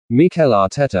Mikel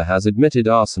Arteta has admitted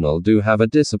Arsenal do have a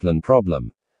discipline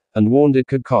problem, and warned it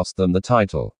could cost them the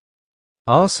title.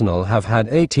 Arsenal have had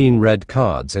 18 red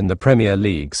cards in the Premier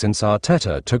League since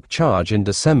Arteta took charge in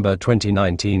December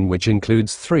 2019, which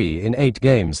includes 3 in 8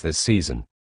 games this season.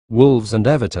 Wolves and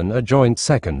Everton are joint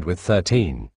second with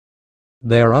 13.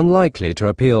 They are unlikely to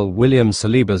appeal William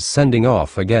Saliba's sending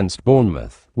off against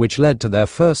Bournemouth, which led to their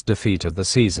first defeat of the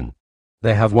season.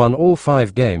 They have won all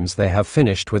 5 games they have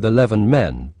finished with 11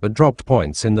 men, but dropped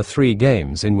points in the 3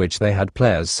 games in which they had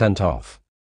players sent off.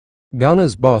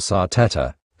 Gunners boss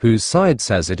Arteta, whose side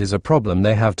says it is a problem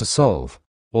they have to solve,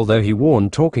 although he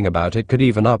warned talking about it could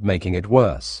even up making it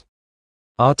worse.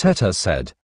 Arteta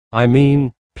said, "I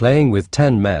mean, playing with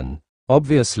 10 men,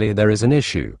 obviously there is an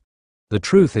issue. The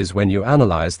truth is when you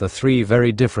analyze the 3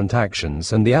 very different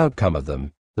actions and the outcome of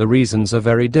them, the reasons are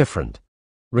very different.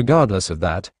 Regardless of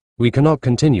that, we cannot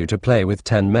continue to play with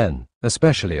 10 men,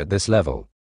 especially at this level.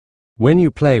 When you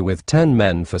play with 10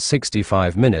 men for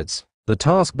 65 minutes, the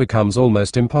task becomes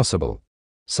almost impossible.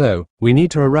 So, we need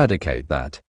to eradicate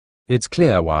that. It's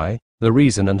clear why, the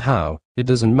reason and how, it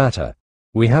doesn't matter.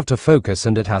 We have to focus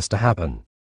and it has to happen.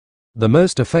 The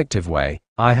most effective way,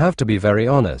 I have to be very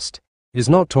honest, is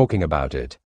not talking about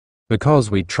it.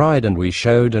 Because we tried and we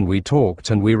showed and we talked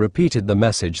and we repeated the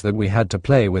message that we had to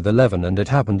play with 11 and it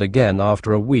happened again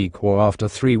after a week or after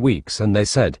 3 weeks and they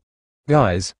said,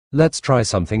 guys, let's try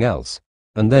something else.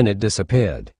 And then it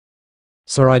disappeared.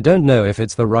 So I don't know if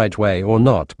it's the right way or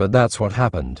not, but that's what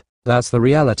happened. That's the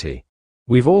reality.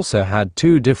 We've also had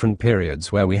 2 different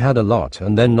periods where we had a lot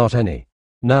and then not any.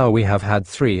 Now we have had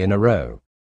 3 in a row.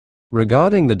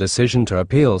 Regarding the decision to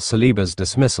appeal Saliba's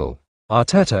dismissal,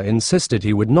 Arteta insisted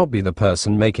he would not be the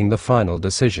person making the final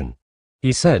decision.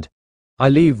 He said, "I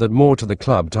leave that more to the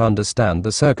club to understand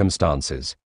the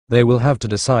circumstances. They will have to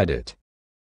decide it."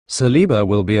 Saliba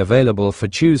will be available for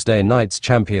Tuesday night's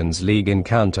Champions League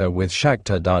encounter with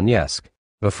Shakhtar Donetsk,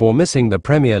 before missing the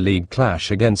Premier League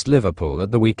clash against Liverpool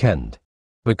at the weekend.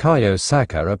 Bukayo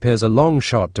Saka appears a long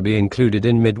shot to be included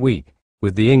in midweek,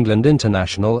 with the England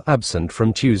international absent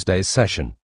from Tuesday's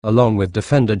session, along with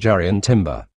defender Jurrien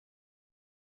Timber.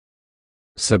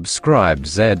 Subscribe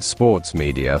Z Sports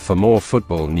Media for more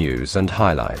football news and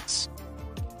highlights.